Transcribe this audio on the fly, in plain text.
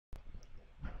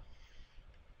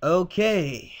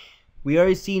Okay, we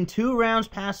already seen 2 rounds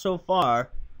pass so far,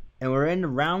 and we're in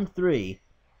round 3.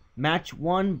 Match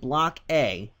 1, Block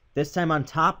A. This time on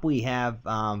top we have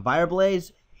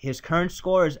VireBlaze. His current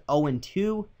score is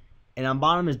 0-2, and on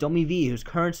bottom is DomieV, whose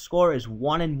current score is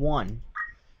 1-1.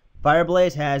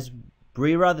 VireBlaze has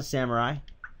Brira the Samurai,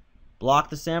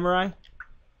 Block the Samurai,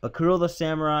 Bakuro the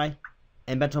Samurai,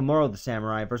 and Bentomoro the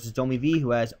Samurai versus DomieV, who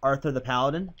has Arthur the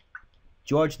Paladin,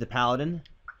 George the Paladin,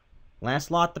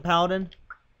 Lancelot the Paladin,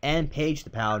 and Paige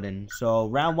the Paladin. So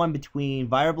round 1 between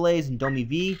VireBlaze and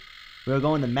DomieV. We're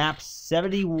going to map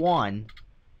 71,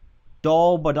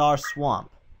 Dol Badar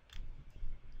Swamp.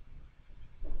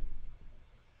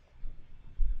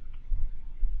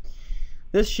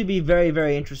 This should be very,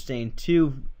 very interesting.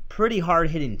 2 pretty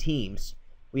hard-hitting teams.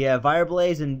 We have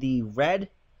VireBlaze in the red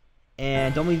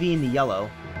and DomieV in the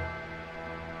yellow.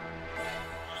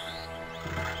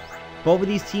 Both of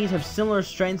these teams have similar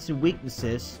strengths and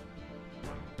weaknesses,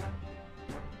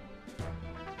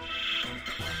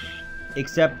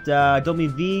 except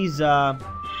DomieV's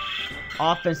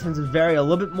offense tends to vary a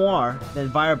little bit more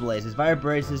than VireBlaze's.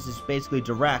 VireBlaze's is basically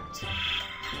direct,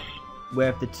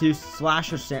 with the 2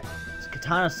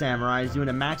 katana samurais doing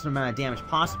the maximum amount of damage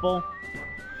possible,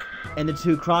 and the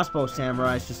 2 crossbow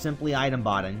samurais just simply item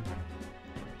botting.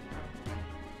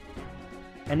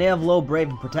 And they have low brave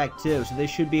and protect too, so they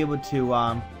should be able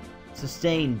to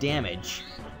sustain damage,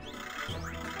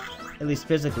 at least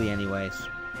physically anyways.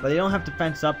 But they don't have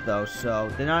defense up though, so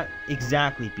they're not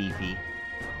exactly beefy.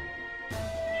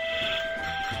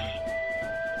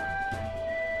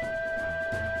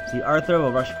 See, Arthur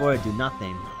will rush forward, do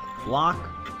nothing. Block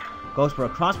goes for a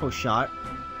crossbow shot,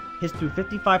 hits through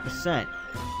 55%.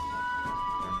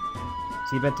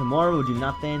 See, Bentomoro will do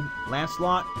nothing.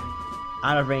 Lancelot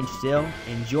out of range still,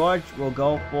 and George will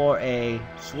go for a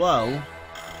slow.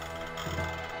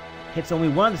 Hits only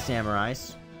one of the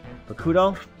samurais.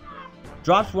 Bakudo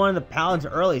drops one of the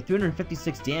paladins early,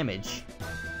 356 damage.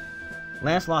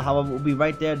 Lancelot, however, will be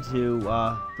right there to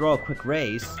throw a quick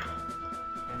raise.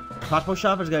 Crossbow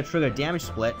shot is going to trigger a damage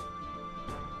split.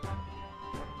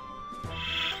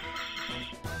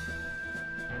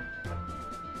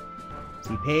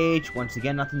 See Paige, once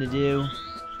again nothing to do.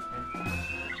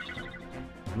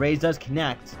 Raise does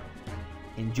connect,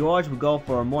 and George will go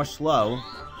for a more slow.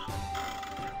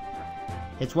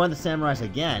 Hits one of the samurais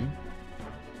again.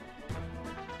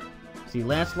 See,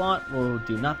 Lancelot will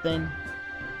do nothing.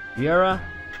 Vera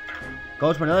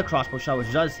goes for another crossbow shot,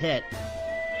 which does hit.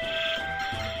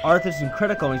 Arthur's in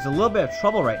critical, and he's in a little bit of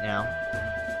trouble right now.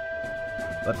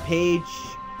 But Paige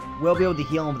will be able to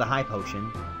heal him with a high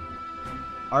potion.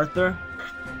 Arthur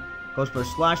goes for a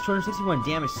slash, 261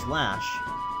 damage slash.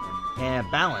 And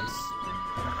a balance.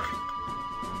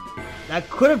 That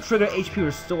could have triggered HP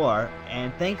restore,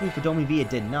 and thankfully for DomieV it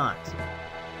did not.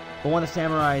 But one of the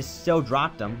samurais still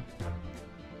dropped him.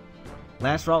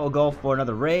 Lancelot will go for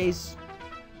another raise,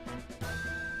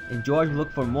 and George will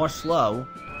look for more slow.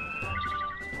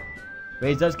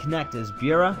 Raise does connect as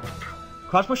Bura.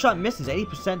 Crossbow shot misses,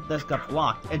 80% thus got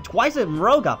blocked, and twice in a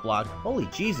row got blocked. Holy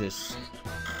Jesus.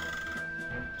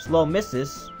 Slow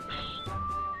misses.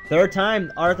 Third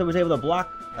time, Arthur was able to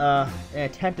block an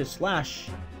attempt to slash.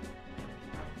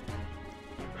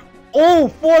 Oh,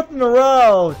 4th in a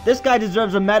row! This guy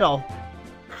deserves a medal.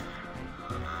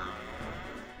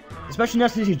 Especially now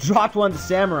since he dropped one of the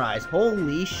samurais.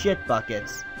 Holy shit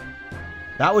buckets.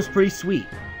 That was pretty sweet.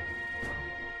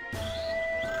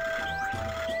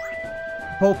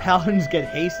 Both paladins get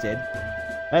hasted.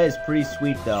 That is pretty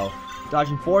sweet though.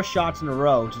 Dodging 4 shots in a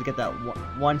row just to get that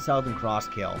one Southern Cross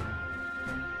kill.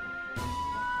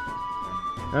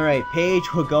 Alright, Paige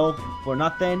will go for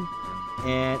nothing,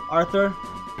 and Arthur.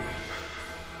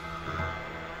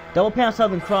 Double pound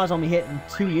Southern Cross only hitting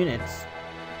 2 units.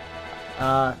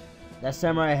 That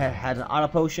samurai has an auto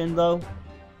potion though.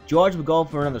 George will go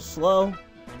for another slow.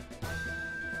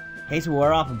 Haste will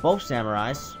wear off on both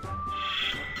samurais.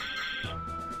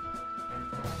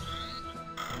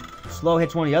 Slow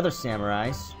hits one of the other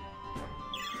samurais.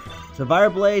 So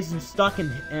VireBlaze is stuck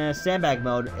in sandbag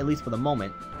mode, at least for the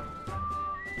moment.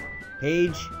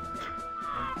 Paige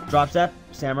drops that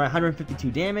samurai, 152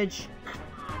 damage,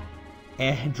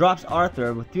 and drops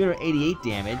Arthur with 388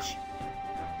 damage.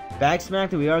 Bag smack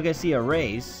that we are going to see a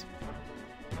raise.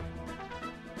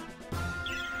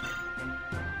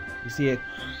 You see a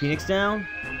Phoenix down.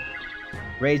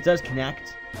 Raise does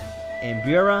connect, and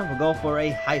Bura will go for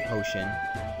a high potion.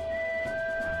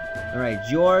 Alright,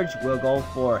 George will go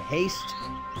for haste.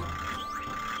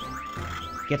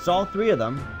 Gets all 3 of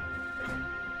them.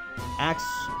 Axe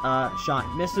shot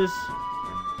misses.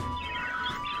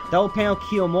 Double panel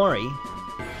Kiyomori.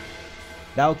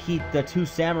 That'll keep the two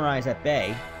samurais at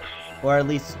bay, or at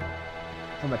least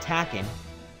from attacking.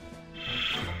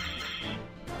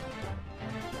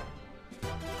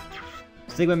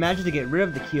 Sigma manages to get rid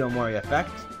of the Kiyomori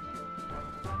effect.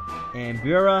 And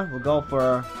Bura will go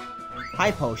for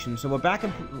high potion, so we're back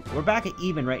at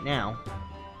even right now.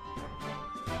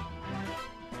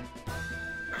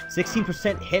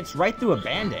 16% hits right through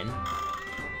Abandon.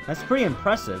 That's pretty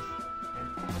impressive.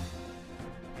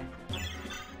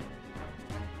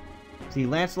 See,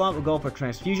 Lancelot will go for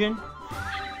Transfusion.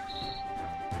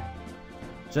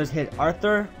 Just hit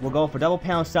Arthur. Will go for Double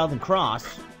Pound Southern Cross.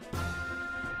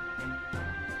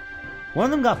 One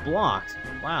of them got blocked.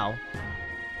 Wow.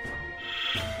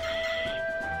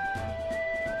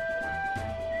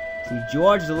 See,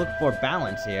 George is looking for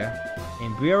balance here.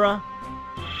 And Bura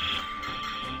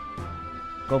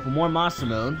go for more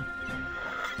Masamune.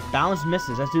 Balance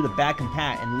misses. That's due to bad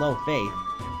compat and low faith.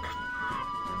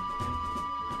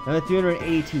 Another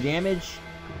 382 damage.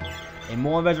 And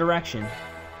more resurrection.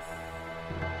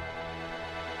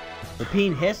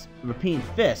 Repeating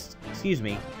fist. Excuse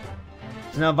me.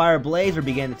 So now VireBlaze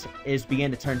is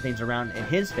beginning to turn things around in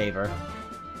his favor.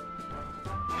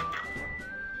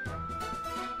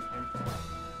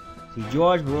 See,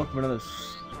 George will look for another.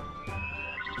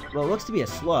 Well, it looks to be a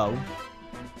slow.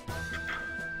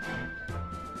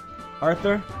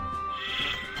 Arthur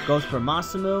goes for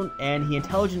Masamune, and he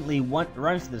intelligently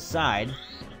runs to the side.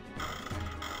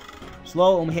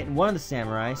 Slow, only hitting one of the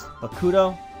samurais.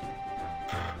 Bakudo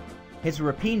hits a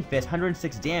Rapine Fist,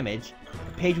 106 damage.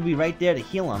 The page will be right there to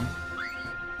heal him.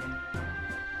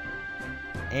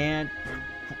 And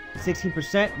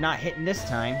 16%, not hitting this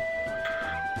time.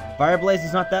 VireBlaze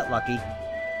is not that lucky.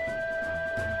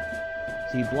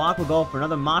 See, Block will go for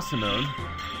another Masamune.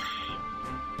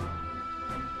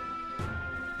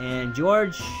 And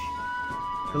George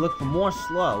will look for more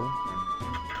slow.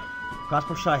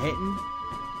 Crossbow shot hitting.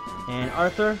 And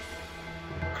Arthur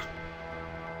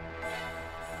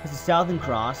has a Southern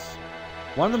Cross.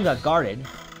 One of them got guarded.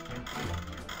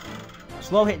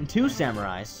 Slow hitting two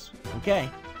samurais. Okay.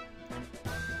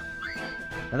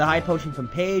 Another high potion from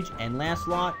Paige and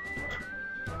Lancelot.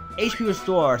 HP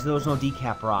restore, so there was no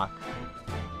decap rock.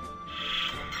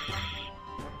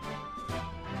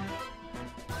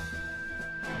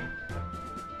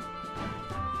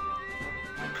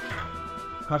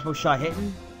 Crossbow shot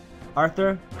hitting.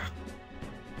 Arthur.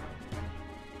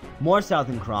 More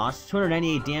Southern Cross.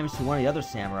 298 damage to one of the other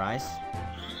samurais.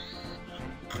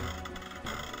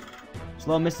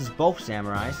 Slow misses both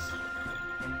samurais.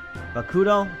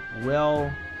 Bakudo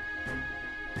will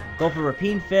go for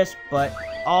Rapine Fist, but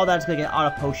all that's going to get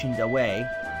auto-potioned away.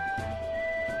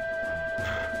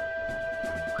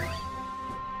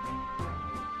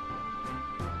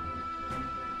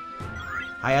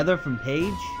 High Other from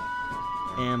Paige.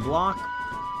 And Block.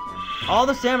 All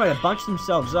the samurai have bunched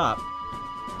themselves up.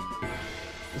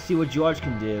 Let's see what George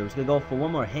can do. He's going to go for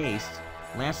one more haste.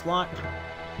 Lancelot.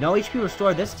 No HP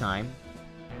restore this time.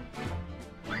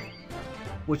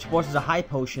 Which forces a high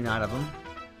potion out of him.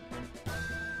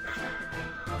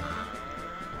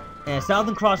 And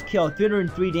Southern Cross kill,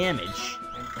 303 damage.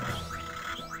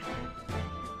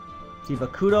 See,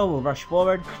 Bakudo will rush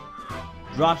forward.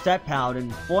 Drops that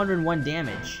Paladin, 401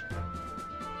 damage.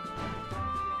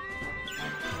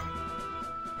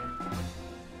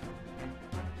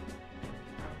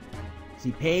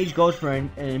 See, Paige goes for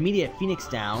an immediate Phoenix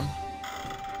down.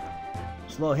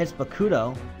 Slow hits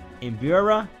Bakudo.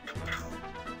 Imbura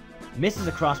misses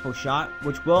a crossbow shot,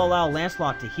 which will allow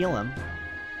Lancelot to heal him.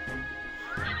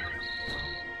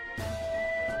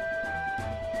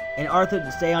 And Arthur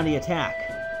to stay on the attack.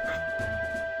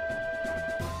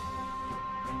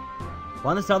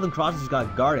 One of the Southern Crosses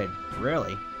got guarded.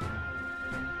 Really.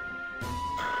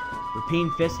 Rapine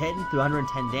Fist hitting,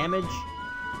 210 damage.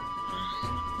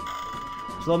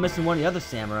 Slow missing one of the other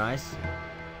samurais.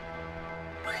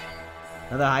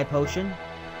 Another high potion.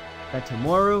 Then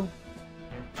Tamoru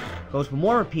goes for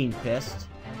more Rapine Fist.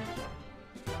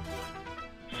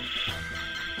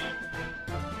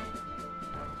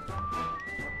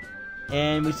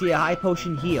 And we see a high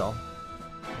potion heal.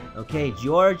 Okay,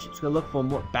 George is going to look for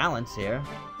more balance here.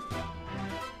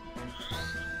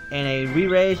 And a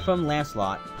re-raise from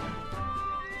Lancelot.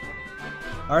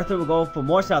 Arthur will go for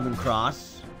more Southern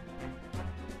Cross.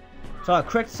 Saw a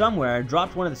crit somewhere,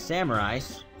 dropped one of the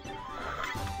samurais.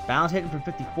 Balance hitting for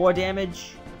 54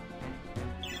 damage.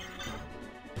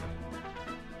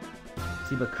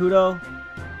 See Bakudo.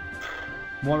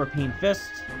 More Rapine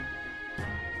Fist.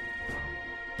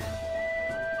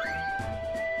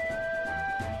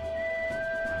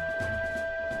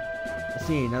 Let's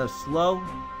see, another slow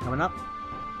coming up.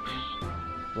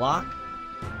 Block.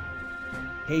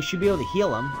 He should be able to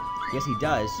heal him. Yes, he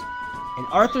does. And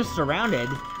Arthur's surrounded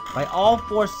by all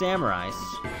 4 samurais.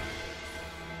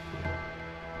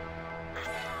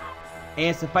 And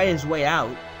it's to fight his way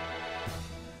out.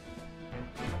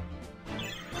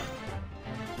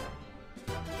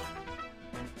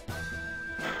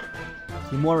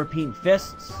 See more repeating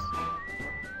fists.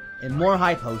 And more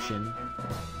high potion.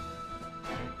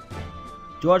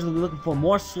 George will be looking for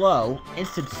more slow.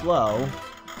 Instant slow.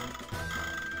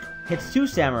 Hits 2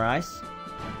 samurais.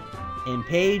 And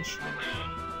Paige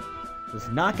does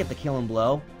not get the killing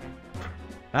blow.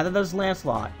 Neither does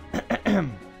Lancelot.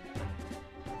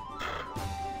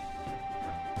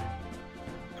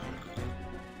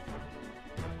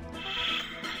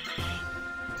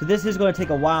 So this is going to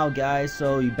take a while, guys,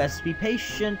 so you best be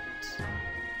patient.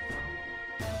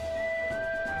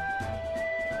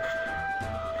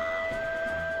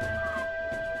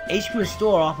 HP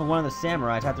restore off of one of the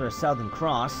samurais after a Southern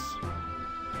Cross.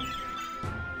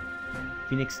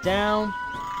 Phoenix down.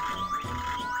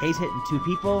 Hayes hitting 2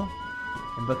 people.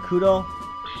 And Bakudo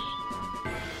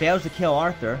fails to kill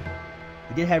Arthur.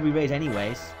 He did have re-raise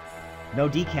anyways. No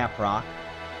decap proc.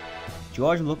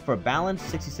 George will look for a balance,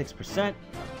 66%.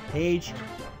 Page,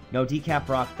 no decap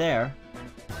proc there.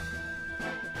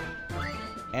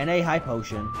 And a high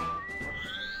potion.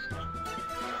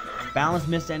 Balance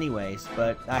missed anyways,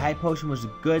 but a high potion was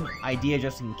a good idea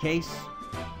just in case.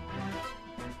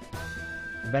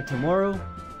 Betomoru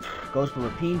goes for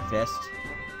Rapine Fist.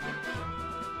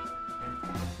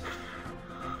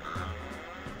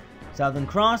 Southern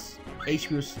Cross,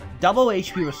 double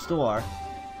HP restore.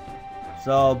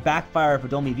 So backfire for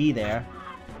DomieV there.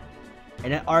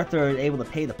 And then Arthur is able to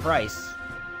pay the price.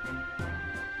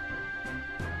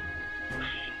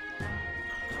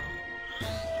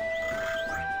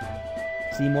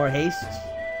 See more haste.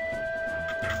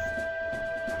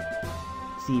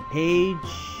 See Paige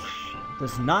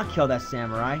does not kill that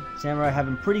samurai. Samurai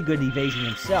having pretty good evasion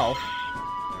himself.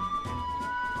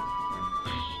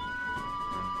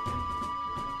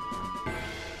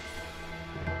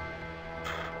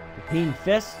 Rapine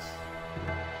Fist.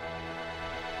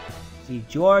 See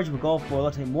George will go for,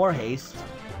 let's say, more haste.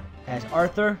 As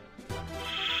Arthur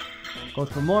goes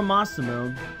for more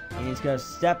Masamune. And he's going to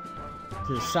step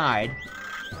to the side.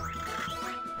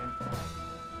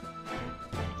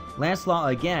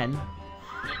 Lancelot again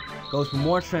goes for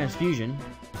more transfusion.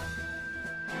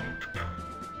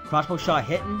 Crossbow shot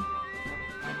hitting.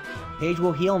 Paige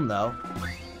will heal him though.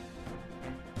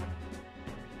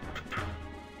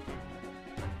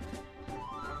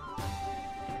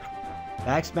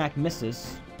 Back smack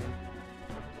misses.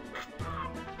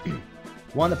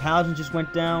 One of the paladins just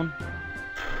went down.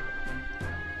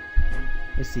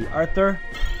 Let's see, Arthur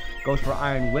goes for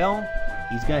Iron Will.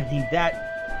 He's gonna need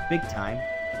that big time.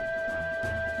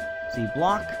 See,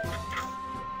 block.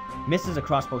 Misses a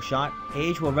crossbow shot.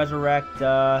 Paige will resurrect,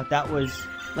 that was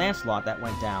Lancelot that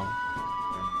went down.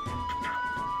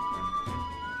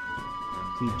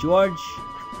 See, George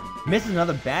misses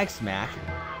another bag smack.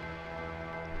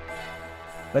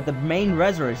 But the main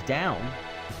Reser is down.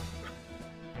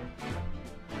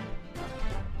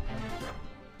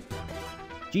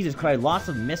 Jesus Christ, lots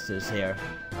of misses here.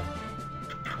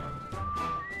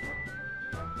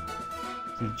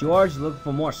 See, George looking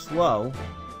for more slow.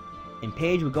 And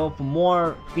Paige would go for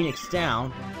more Phoenix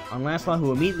down on Lancelot,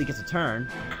 who immediately gets a turn.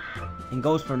 And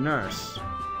goes for Nurse.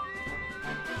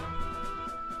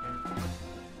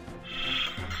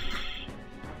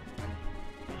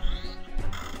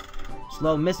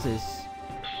 Slow misses.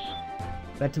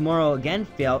 Betomoru again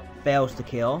fails to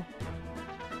kill.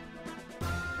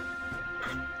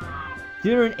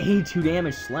 382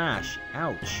 damage slash.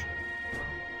 Ouch.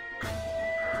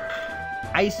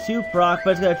 Ice 2 proc,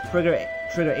 but it's gonna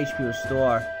trigger HP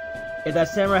restore. If that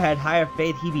samurai had higher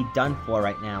faith, he'd be done for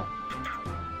right now.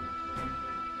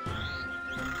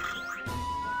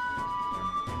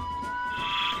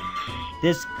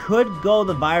 This could go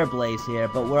the VireBlaze here,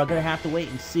 but we're gonna have to wait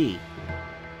and see.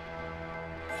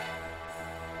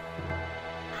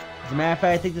 As a matter of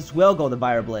fact, I think this will go the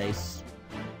VireBlaze.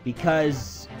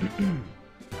 Because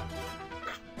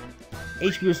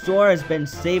HP Restore has been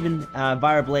saving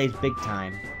VireBlaze big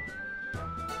time.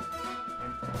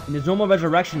 And there's no more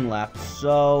Resurrection left,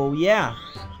 so yeah.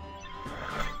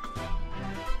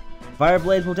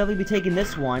 VireBlaze will definitely be taking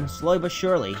this one, slowly but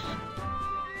surely.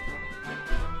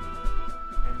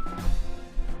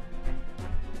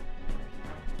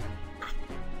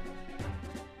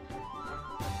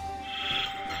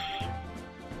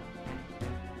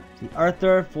 See,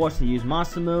 Arthur forced to use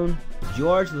Masamune.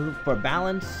 George looking for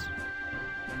balance.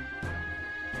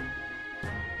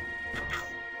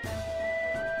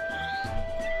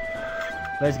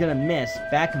 but it's gonna miss.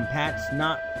 Bad compat's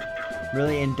not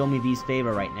really in DomieV's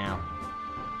favor right now.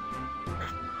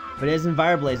 But it is in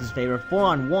VireBlaze's favor.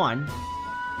 4-on-1.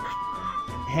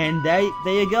 And there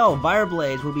you go.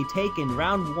 VireBlaze will be taken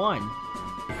round 1.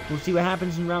 We'll see what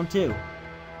happens in round 2.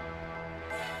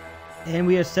 And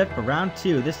we are set for round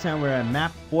 2. This time we're at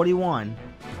map 41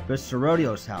 versus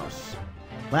Rodio's house.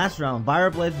 Last round,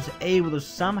 VireBlaze was able to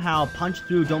somehow punch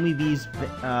through DomieV's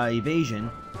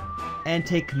evasion and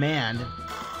take command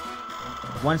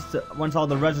once all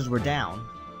the reses were down.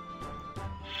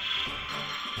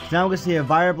 So now we're going to see if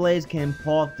VireBlaze can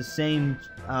pull off the same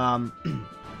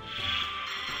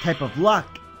type of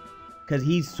luck, because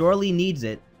he sorely needs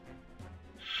it.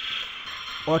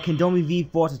 Or can DomieV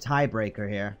force a tiebreaker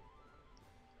here?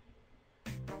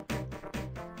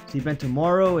 See,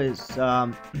 Bentomoru is,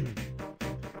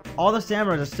 all the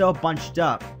samurais are still bunched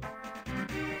up.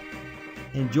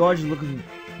 And George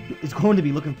is going to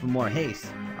be looking for more haste.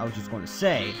 I was just going to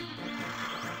say.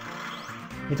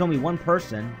 It's only one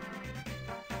person.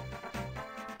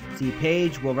 See,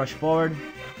 Paige will rush forward.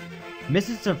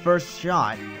 Misses the first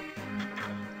shot.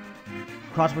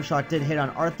 Crossbow shot did hit on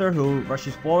Arthur, who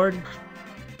rushes forward.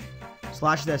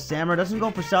 Slashes that samurai. Doesn't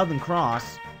go for Southern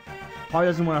Cross. Probably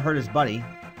doesn't want to hurt his buddy.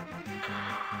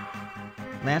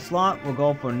 Lancelot will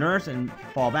go for Nurse and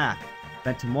fall back.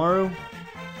 Bentomoru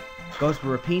goes for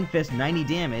Rapine Fist, 90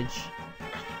 damage.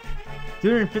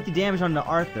 350 damage onto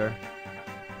Arthur.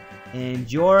 And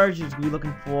George is going to be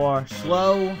looking for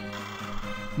Slow.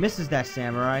 Misses that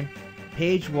samurai.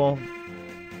 Paige will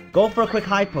go for a quick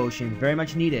high potion. Very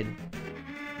much needed.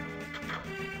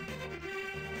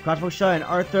 Crossbow shot, and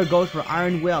Arthur goes for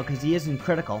Iron Will because he isn't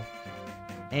critical.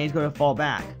 And he's going to fall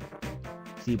back.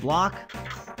 See, block.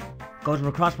 Goes for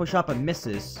a crossbow shot but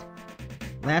misses.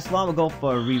 Lancelot will go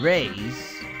for a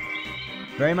re-raise.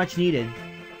 Very much needed.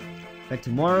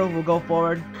 Bentomoru will go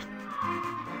forward.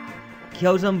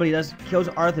 Kills him, but kills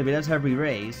Arthur, but he does have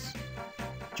re-raise.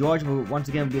 George will once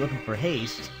again be looking for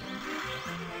haste.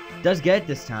 Does get it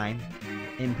this time.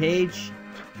 And Paige,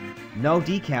 no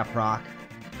decap proc.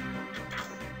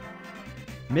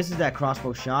 Misses that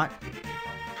crossbow shot.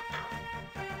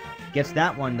 Gets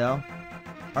that one though.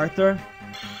 Arthur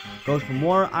goes for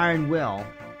more Iron Will.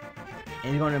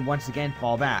 And he's going to once again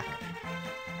fall back.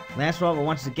 Lancelot will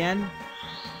once again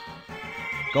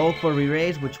go for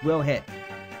re-raise, which will hit.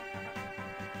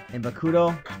 And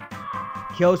Bakudo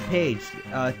kills Paige.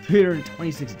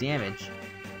 326 damage.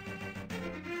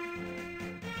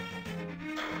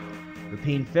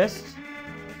 Rapine Fist.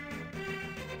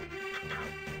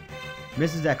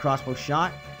 Misses that crossbow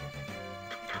shot.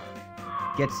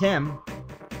 Gets him.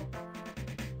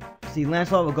 See,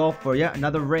 Lancelot will go for yet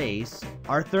another raise.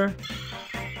 Arthur is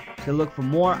going to look for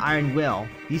more Iron Will.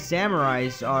 These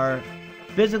samurais are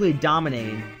physically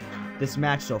dominating this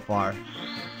match so far.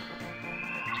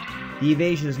 The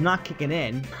evasion is not kicking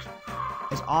in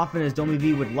as often as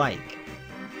DomieV would like.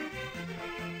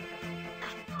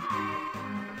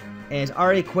 And it's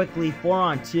already quickly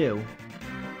 4-on-2.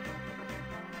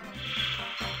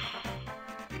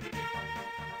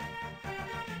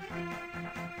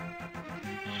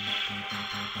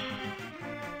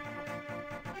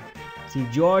 See,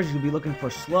 George will be looking for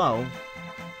Slow.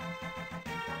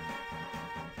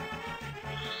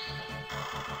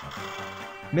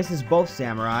 Misses both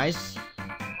samurais.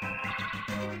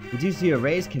 We do see a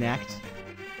raise connect.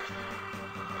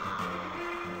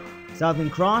 Southern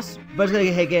Cross, but it's going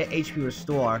to get HP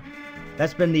restore.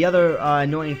 That's been the other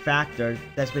annoying factor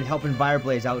that's been helping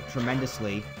VireBlaze out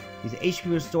tremendously. These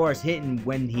HP restores hitting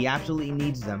when he absolutely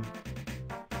needs them.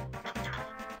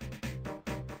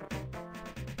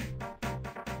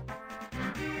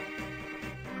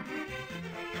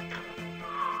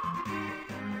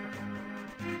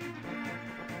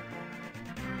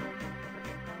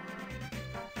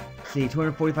 See,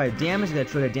 245 damage, gonna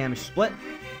trigger damage split.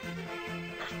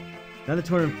 Another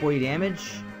 240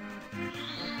 damage.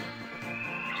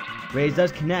 Raise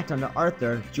does connect onto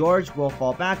Arthur. George will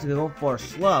fall back to go for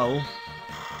Slow.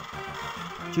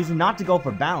 Choosing not to go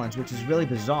for balance, which is really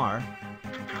bizarre.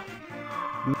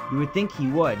 You would think he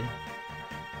would.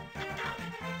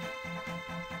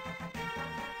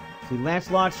 See,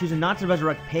 Lancelot choosing not to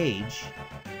resurrect Paige.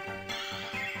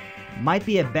 Might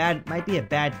be a bad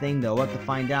thing though. We'll have to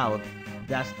find out if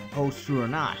that holds true or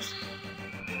not.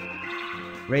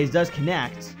 Raise does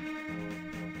connect.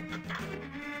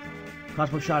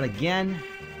 Crossbow shot again.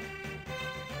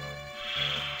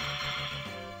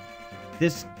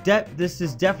 This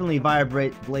is definitely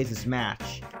VireBlaze's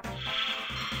match.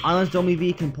 Unless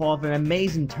DomieV can pull off an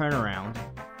amazing turnaround,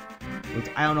 which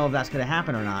I don't know if that's gonna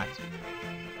happen or not.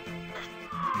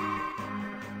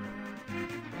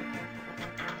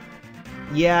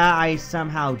 Yeah, I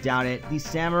somehow doubt it. These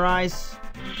samurais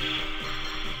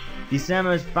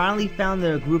finally found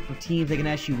their group of teams they can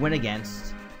actually win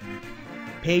against.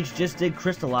 Paige just did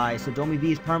crystallize, so DomieV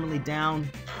is permanently down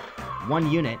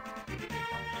 1 unit.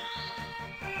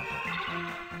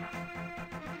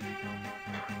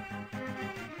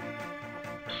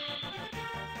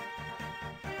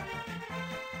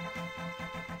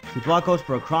 The block goes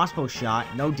for a crossbow shot,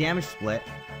 no damage split.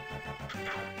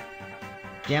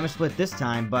 Damage split this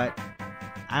time, but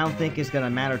I don't think it's gonna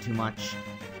matter too much.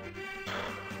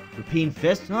 Repeating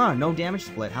fist? Oh, no damage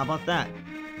split. How about that?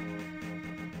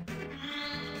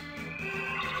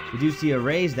 We do see a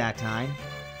raise that time.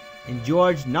 And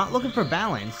George, not looking for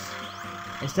balance,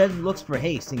 instead looks for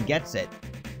haste and gets it.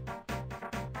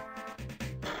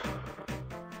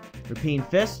 Repeating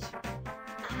fist.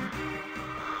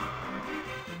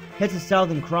 Hits a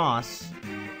Southern Cross.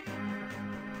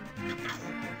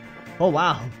 Oh,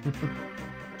 wow.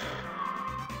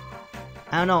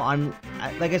 I don't know.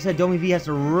 Like I said, DomieV has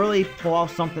to really pull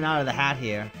off something out of the hat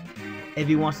here if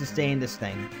he wants to stay in this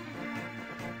thing.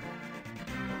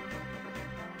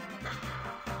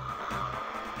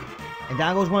 And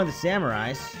down goes one of the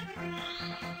samurais.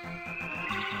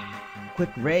 Quick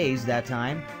raise that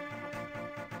time.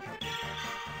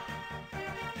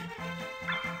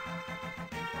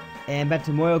 And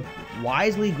Bentamoyo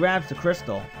wisely grabs the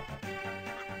crystal.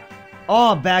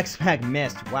 Oh, backsmack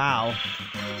missed. Wow.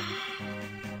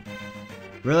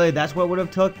 Really? That's what would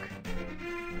have took?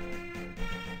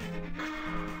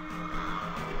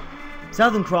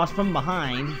 Southern Cross from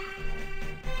behind.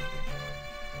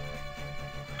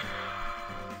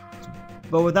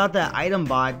 But without that item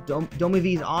bot,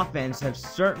 DomieV's offense have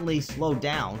certainly slowed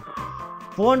down.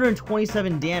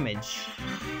 427 damage.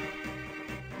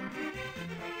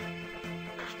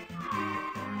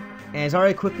 And it's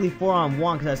already quickly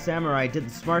 4-on-1 because that samurai did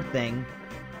the smart thing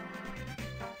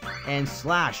and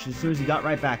slashed as soon as he got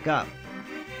right back up.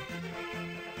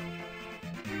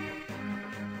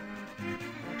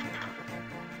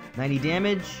 $90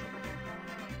 damage.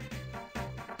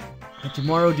 And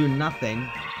tomorrow do nothing.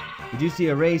 We do see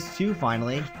a raise 2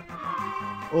 finally.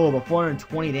 Oh, but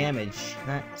 420 damage.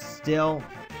 That still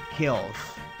kills.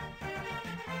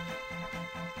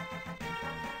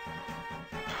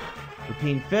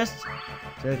 Repeating fist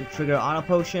to trigger auto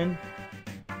potion.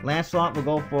 Lancelot will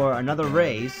go for another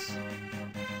raise.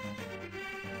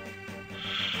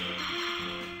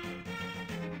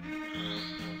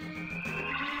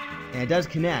 And it does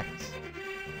connect.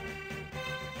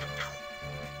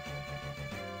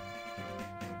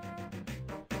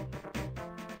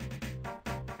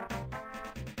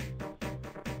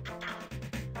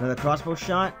 Another crossbow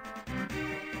shot.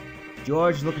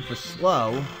 George looking for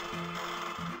slow.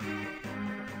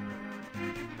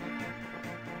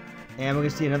 And we're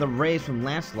going to see another raise from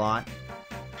Lancelot.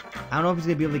 I don't know if he's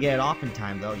going to be able to get it off in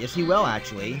time, though. Yes, he will,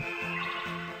 actually.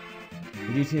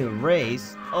 We do see a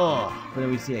raise. Oh, but then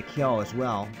we see a kill as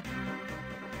well.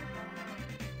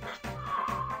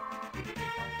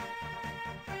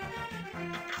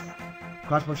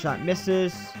 Crossbow shot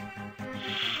misses.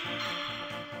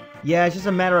 Yeah, it's just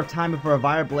a matter of time before a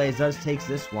VireBlaze does takes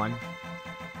this one.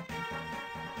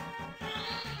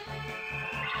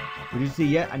 We do see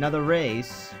yet another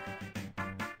raise.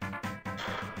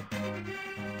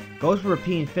 Goes for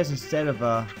repeating fist instead of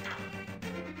a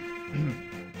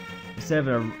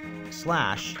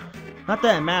slash. Not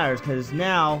that it matters, because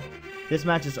now this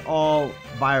match is all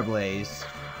VireBlaze.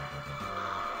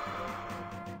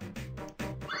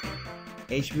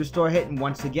 HP restore hitting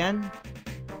once again.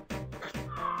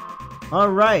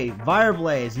 Alright,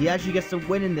 VireBlaze. He actually gets the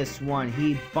win in this one.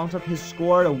 He bumps up his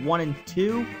score to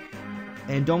 1-2.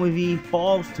 And DomieV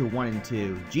falls to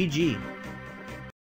 1-2. GG.